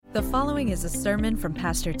The following is a sermon from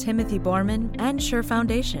Pastor Timothy Borman and Sure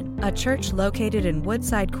Foundation, a church located in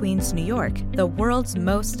Woodside, Queens, New York, the world's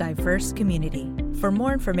most diverse community. For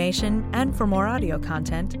more information and for more audio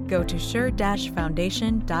content, go to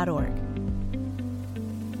sure-foundation.org.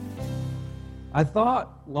 I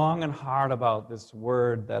thought long and hard about this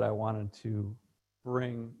word that I wanted to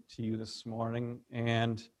bring to you this morning,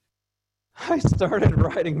 and I started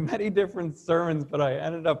writing many different sermons, but I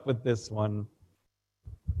ended up with this one.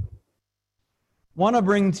 I want to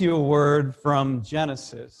bring to you a word from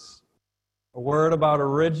Genesis, a word about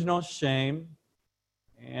original shame,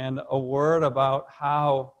 and a word about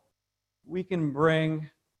how we can bring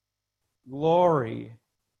glory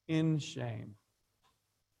in shame.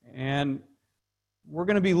 And we're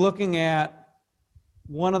going to be looking at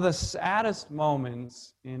one of the saddest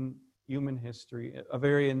moments in human history, a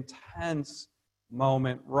very intense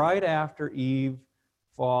moment right after Eve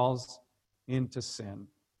falls into sin.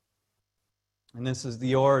 And this is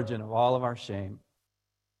the origin of all of our shame.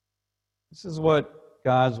 This is what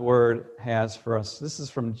God's Word has for us. This is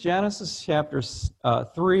from Genesis chapter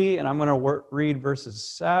 3, and I'm going to read verses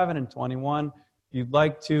 7 and 21. If you'd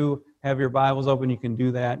like to have your Bibles open, you can do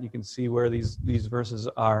that. You can see where these verses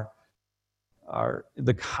are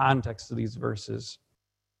the context of these verses.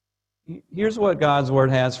 Here's what God's Word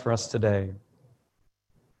has for us today.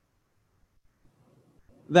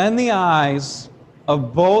 Then the eyes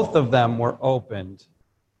of both of them were opened,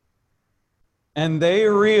 and they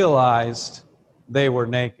realized they were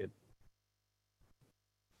naked.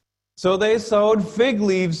 So they sewed fig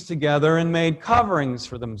leaves together and made coverings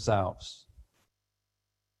for themselves.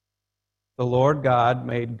 The Lord God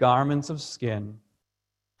made garments of skin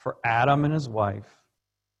for Adam and his wife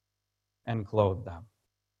and clothed them.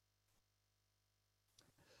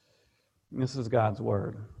 This is God's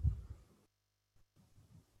Word.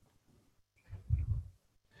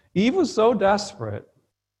 Eve was so desperate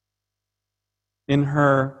in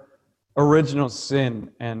her original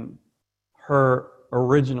sin and her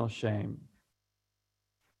original shame.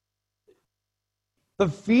 The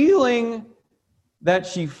feeling that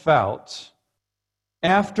she felt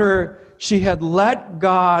after she had let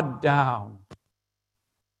God down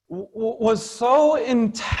was so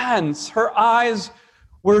intense. Her eyes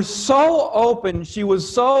were so open. She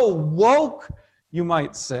was so woke, you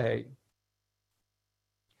might say,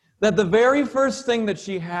 that the very first thing that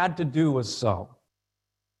she had to do was sew.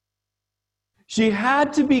 She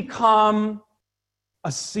had to become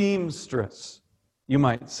a seamstress, you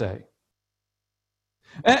might say.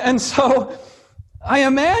 And so I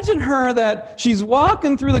imagine her that she's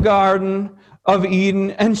walking through the Garden of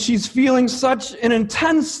Eden and she's feeling such an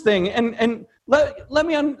intense thing. And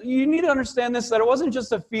you need to understand this, that it wasn't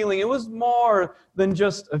just a feeling. It was more than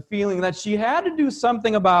just a feeling, that she had to do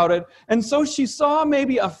something about it. And so she saw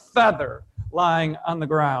maybe a feather lying on the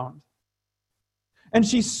ground. And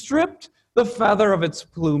she stripped the feather of its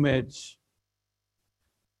plumage.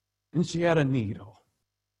 And she had a needle.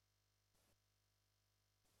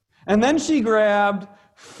 And then she grabbed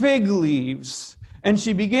fig leaves, and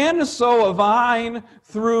she began to sew a vine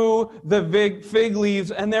through the fig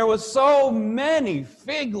leaves, and there was so many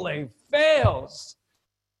fig leaf fails.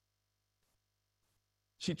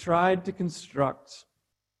 She tried to construct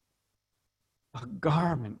a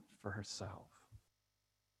garment for herself.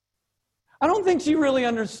 I don't think she really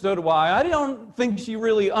understood why. I don't think she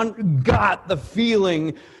really got the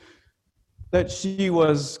feeling that she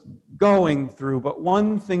was going through, but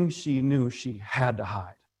one thing she knew she had to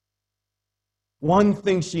hide. One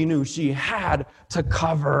thing she knew, she had to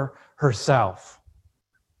cover herself.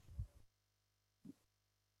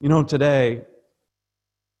 You know, today,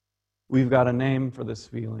 we've got a name for this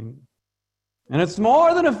feeling. And it's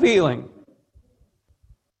more than a feeling.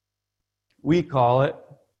 We call it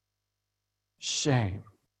shame.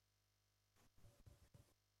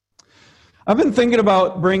 I've been thinking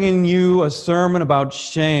about bringing you a sermon about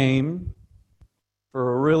shame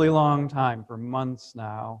for a really long time, for months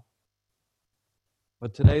now.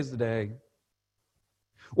 But today's the day.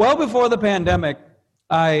 Well before the pandemic,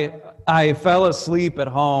 I fell asleep at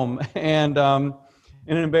home, and an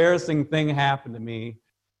embarrassing thing happened to me.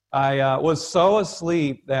 I was so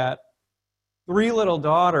asleep that 3 little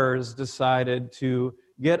daughters decided to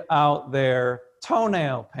get out their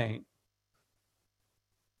toenail paint.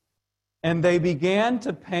 And they began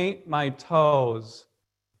to paint my toes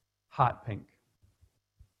hot pink.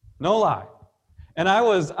 No lie. And I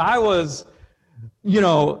was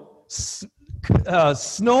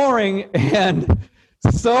snoring and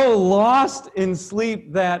so lost in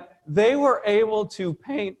sleep that they were able to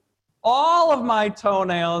paint all of my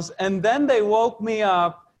toenails, and then they woke me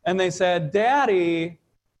up and they said, "Daddy,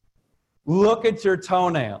 look at your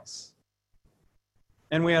toenails.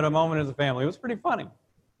 And we had a moment as a family. It was pretty funny.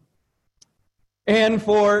 And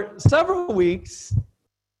for several weeks,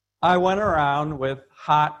 I went around with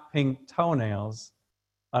hot pink toenails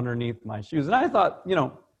underneath my shoes. And I thought,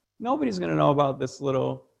 nobody's going to know about this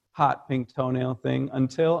little hot pink toenail thing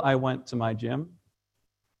until I went to my gym.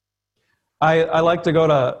 I like to go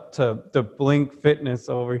to Blink Fitness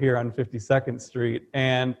over here on 52nd Street,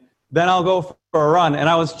 and then I'll go for a run. And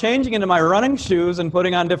I was changing into my running shoes and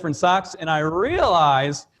putting on different socks, and I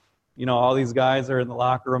realized, all these guys are in the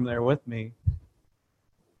locker room there with me.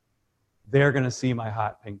 They're going to see my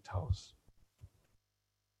hot pink toes.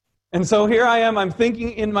 And so here I am, I'm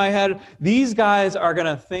thinking in my head, these guys are going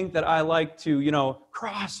to think that I like to,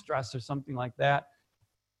 cross-dress or something like that.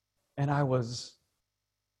 And I was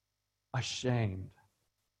ashamed.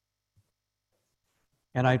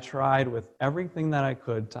 And I tried with everything that I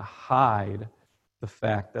could to hide the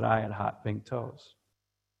fact that I had hot pink toes.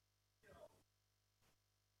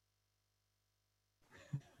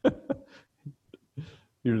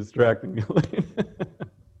 You're distracting me.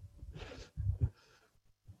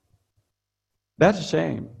 That's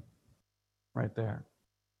shame right there.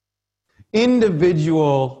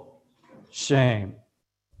 Individual shame.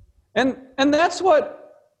 And that's what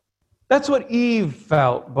Eve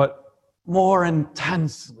felt, but more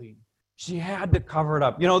intensely. She had to cover it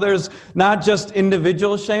up. There's not just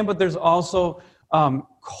individual shame, but there's also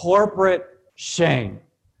corporate shame.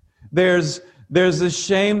 There's a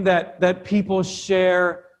shame that people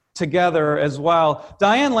share together as well.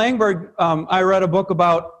 Diane Langberg, I read a book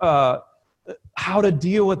about how to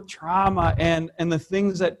deal with trauma and the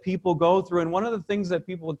things that people go through. And one of the things that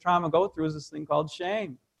people with trauma go through is this thing called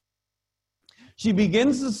shame. She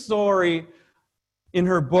begins the story in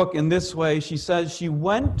her book in this way. She says she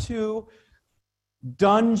went to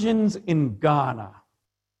dungeons in Ghana.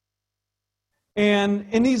 And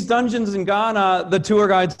in these dungeons in Ghana, the tour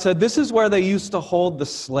guide said, this is where they used to hold the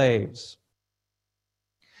slaves.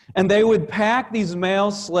 And they would pack these male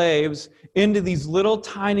slaves into these little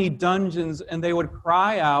tiny dungeons, and they would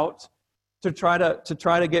cry out to try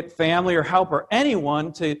to get family or help or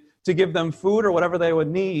anyone to give them food or whatever they would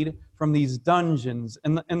need from these dungeons.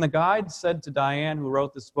 And the guide said to Diane, who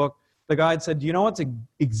wrote this book, the guide said, do you know what's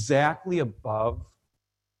exactly above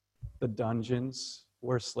the dungeons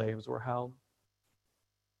where slaves were held?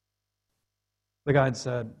 The guide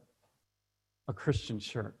said, a Christian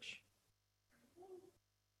church.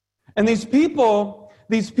 And these people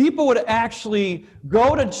would actually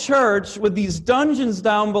go to church with these dungeons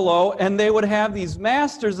down below, and they would have these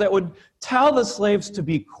masters that would tell the slaves to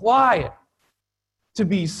be quiet, to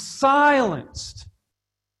be silenced,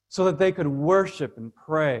 so that they could worship and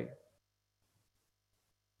pray.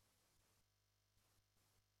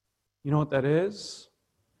 You know what that is?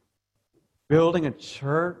 Building a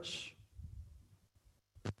church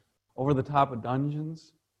over the top of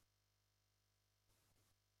dungeons.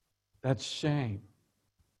 That's shame.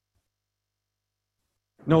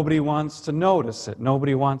 Nobody wants to notice it.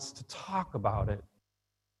 Nobody wants to talk about it.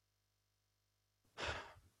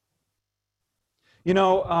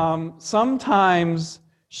 Sometimes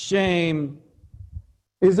shame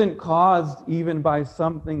isn't caused even by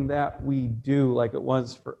something that we do, like it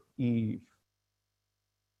was for Eve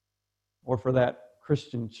or for that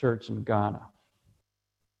Christian church in Ghana.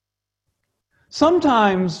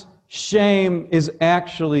 Sometimes shame is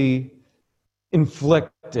actually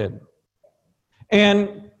inflicted.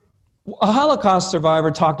 And a Holocaust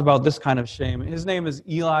survivor talked about this kind of shame. His name is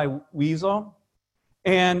Elie Wiesel.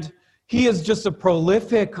 And he is just a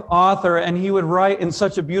prolific author, and he would write in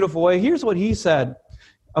such a beautiful way. Here's what he said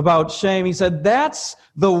about shame. He said, that's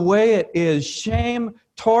the way it is. Shame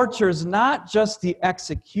tortures not just the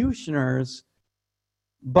executioners,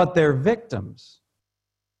 but their victims.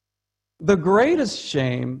 The greatest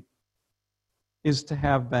shame is to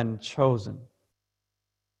have been chosen.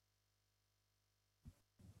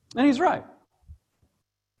 And he's right. I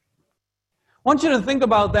want you to think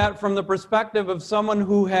about that from the perspective of someone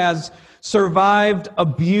who has survived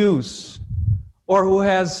abuse, or who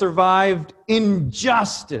has survived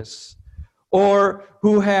injustice, or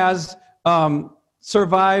who has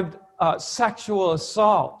survived sexual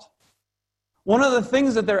assault. One of the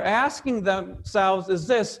things that they're asking themselves is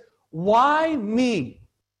this: why me?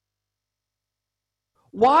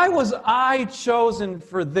 Why was I chosen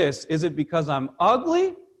for this? Is it because I'm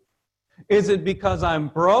ugly? Is it because I'm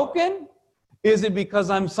broken? Is it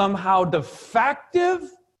because I'm somehow defective?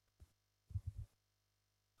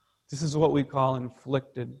 This is what we call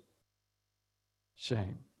inflicted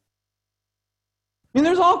shame. I mean,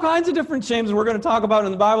 there's all kinds of different shames we're going to talk about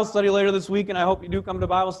in the Bible study later this week, and I hope you do come to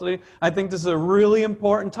Bible study. I think this is a really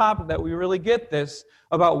important topic that we really get this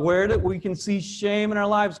about where that we can see shame in our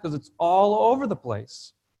lives, because it's all over the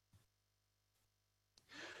place.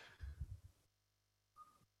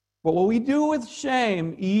 But what we do with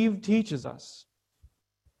shame, Eve teaches us.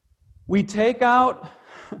 We take out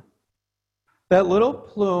that little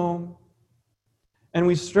plume and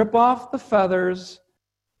we strip off the feathers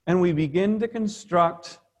and we begin to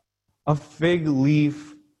construct a fig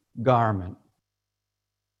leaf garment.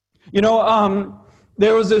 You know,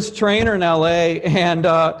 there was this trainer in LA, and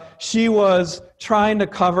she was trying to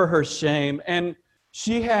cover her shame, and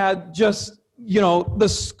she had just, you know, the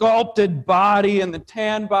sculpted body and the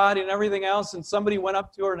tan body and everything else, and somebody went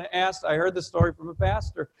up to her and asked, I heard the story from a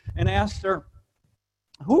pastor, and asked her,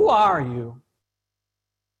 "Who are you?"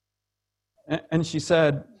 And she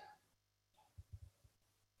said,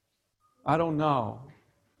 "I don't know."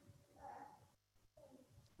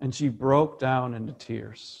 And she broke down into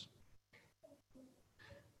tears.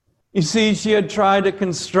 You see, she had tried to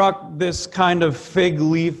construct this kind of fig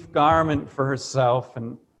leaf garment for herself,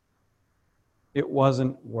 and it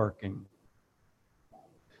wasn't working.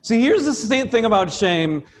 See, here's the same thing about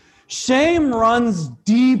shame. Shame runs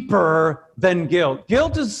deeper than guilt.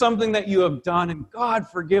 Guilt is something that you have done, and God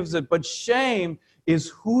forgives it, but shame is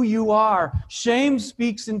who you are. Shame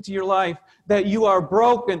speaks into your life that you are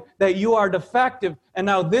broken, that you are defective, and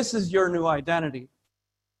now this is your new identity.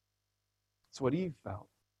 That's what Eve felt.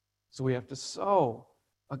 So we have to sew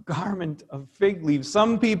a garment of fig leaves.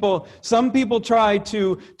 Some people try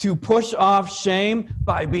to push off shame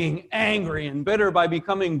by being angry and bitter, by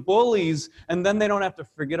becoming bullies, and then they don't have to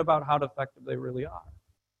forget about how defective they really are.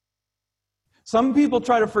 Some people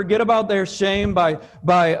try to forget about their shame by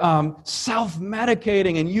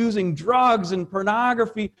self-medicating and using drugs and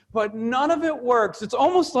pornography, but none of it works. It's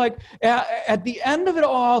almost like at the end of it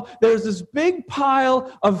all, there's this big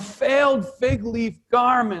pile of failed fig leaf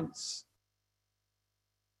garments.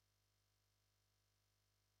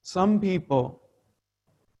 Some people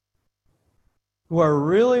who are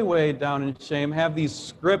really weighed down in shame have these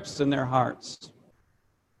scripts in their hearts.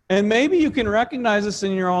 And maybe you can recognize this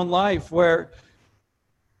in your own life, where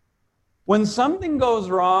when something goes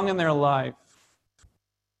wrong in their life,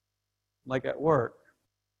 like at work,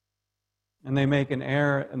 and they make an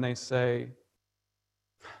error and they say,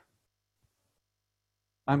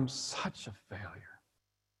 "I'm such a failure."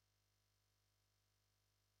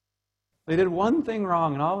 They did one thing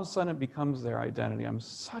wrong, and all of a sudden it becomes their identity. "I'm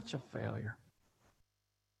such a failure."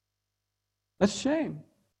 That's shame.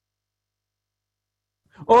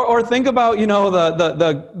 Or think about, you know,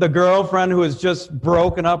 the girlfriend who has just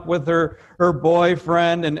broken up with her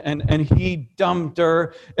boyfriend, and he dumped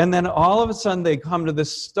her, and then all of a sudden they come to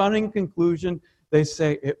this stunning conclusion. They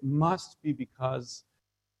say, "It must be because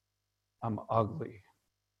I'm ugly.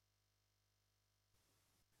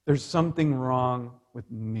 There's something wrong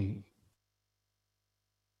with me."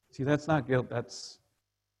 See, that's not guilt, that's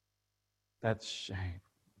shame.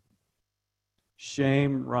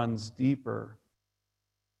 Shame runs deeper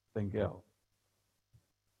than guilt.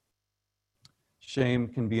 Shame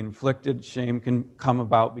can be inflicted. Shame can come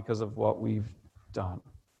about because of what we've done.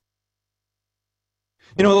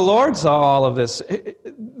 You know, the Lord saw all of this.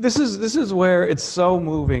 This is where it's so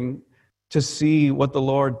moving to see what the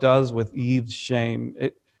Lord does with Eve's shame.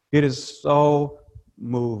 It is so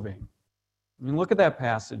moving. I mean, look at that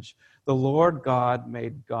passage. The Lord God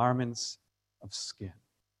made garments of skin.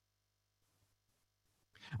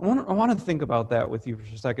 I want to think about that with you for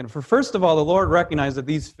a second. First of all, the Lord recognized that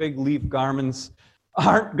these fig leaf garments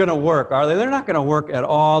aren't going to work, are they? They're not going to work at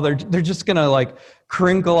all. They're just going to like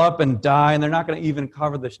crinkle up and die, and they're not going to even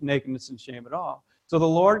cover the nakedness and shame at all. So the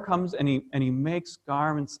Lord comes and he makes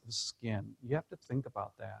garments of skin. You have to think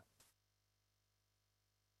about that.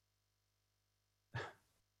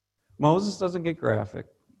 Moses doesn't get graphic.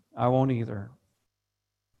 I won't either.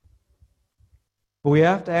 But we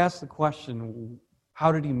have to ask the question,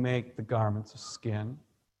 how did he make the garments of skin?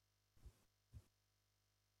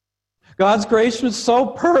 God's creation was so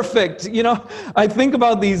perfect. You know, I think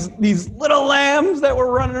about these little lambs that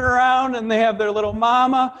were running around, and they have their little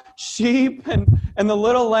mama sheep, and the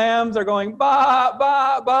little lambs are going ba,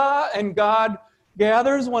 ba, ba, and God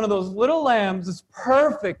gathers one of those little lambs, this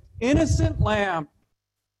perfect, innocent lamb,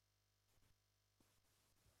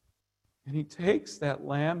 and he takes that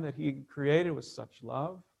lamb that he created with such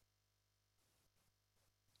love,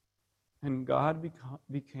 and God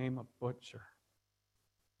became a butcher.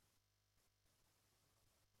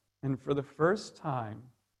 And for the first time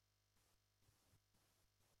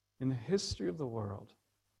in the history of the world,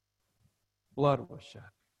 blood was shed.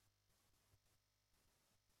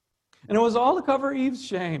 And it was all to cover Eve's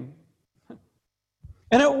shame.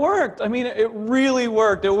 And it worked. I mean, it really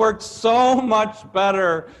worked. It worked so much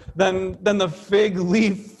better than the fig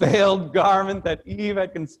leaf veiled garment that Eve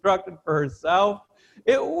had constructed for herself.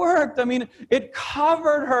 It worked. I mean, it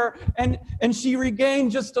covered her, and she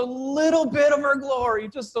regained just a little bit of her glory,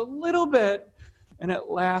 just a little bit. And it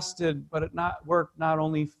lasted, but it worked not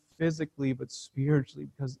only physically, but spiritually,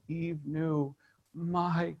 because Eve knew,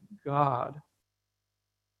 my God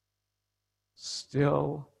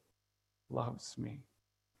still loves me.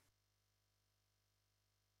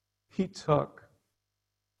 He took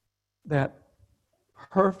that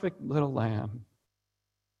perfect little lamb,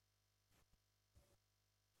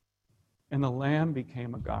 and the lamb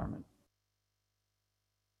became a garment.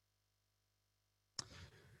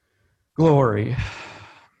 Glory,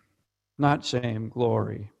 not shame,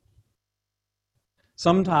 glory.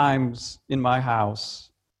 Sometimes in my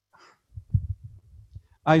house,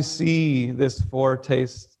 I see this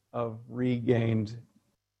foretaste of regained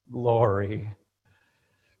glory.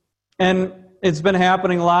 And it's been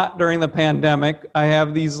happening a lot during the pandemic. I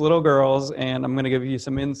have these little girls, and I'm going to give you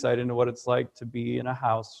some insight into what it's like to be in a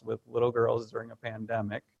house with little girls during a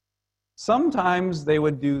pandemic. Sometimes they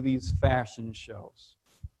would do these fashion shows.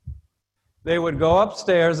 They would go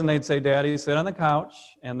upstairs and they'd say, Daddy, sit on the couch,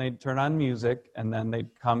 and they'd turn on music, and then they'd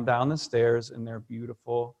come down the stairs in their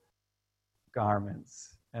beautiful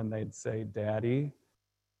garments, and they'd say, Daddy,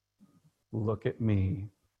 look at me.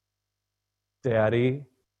 Daddy,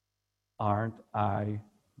 aren't I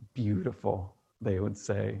beautiful? They would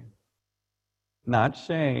say. Not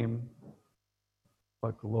shame,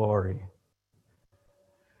 but glory.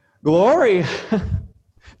 Glory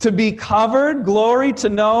to be covered, glory to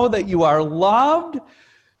know that you are loved,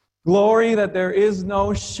 glory that there is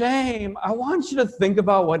no shame. I want you to think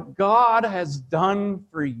about what God has done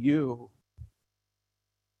for you.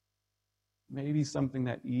 Maybe something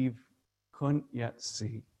that Eve couldn't yet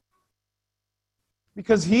see.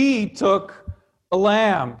 Because he took a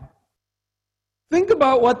lamb. Think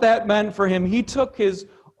about what that meant for him. He took his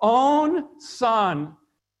own son,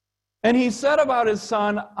 and he said about his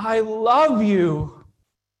son, I love you.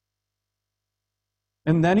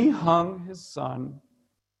 And then he hung his son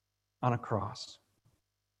on a cross.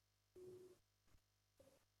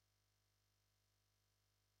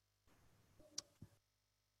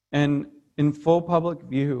 And in full public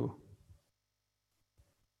view,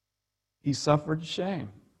 he suffered shame.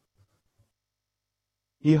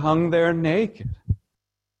 He hung there naked.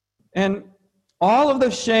 And all of the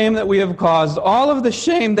shame that we have caused, all of the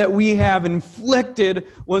shame that we have inflicted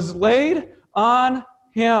was laid on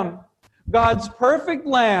him. God's perfect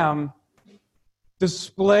lamb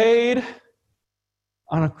displayed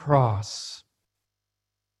on a cross.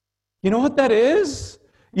 You know what that is?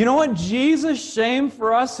 You know what Jesus' shame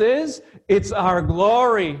for us is? It's our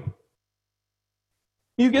glory.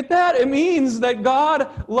 You get that? It means that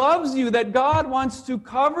God loves you, that God wants to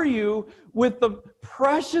cover you with the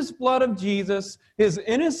precious blood of Jesus, his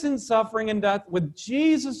innocent suffering and death, with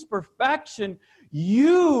Jesus' perfection.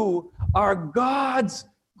 You are God's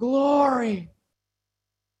glory.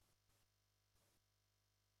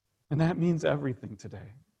 And that means everything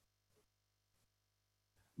today.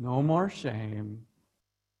 No more shame,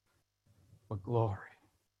 but glory.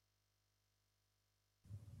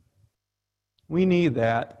 We need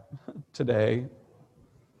that today.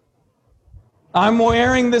 I'm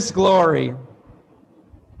wearing this glory.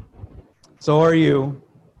 So are you.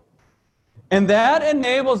 And that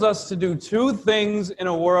enables us to do two things in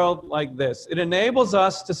a world like this. It enables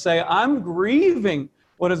us to say, I'm grieving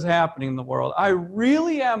what is happening in the world. I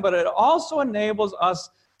really am, but it also enables us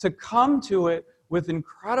to come to it with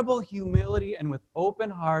incredible humility and with open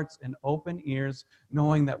hearts and open ears,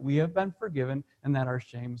 knowing that we have been forgiven and that our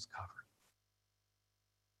shame is covered.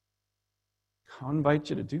 I invite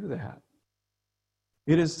you to do that.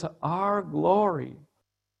 It is to our glory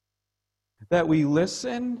that we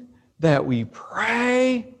listen, that we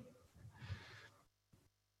pray,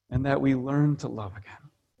 and that we learn to love again.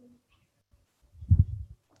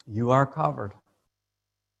 You are covered.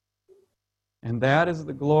 And that is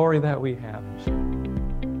the glory that we have.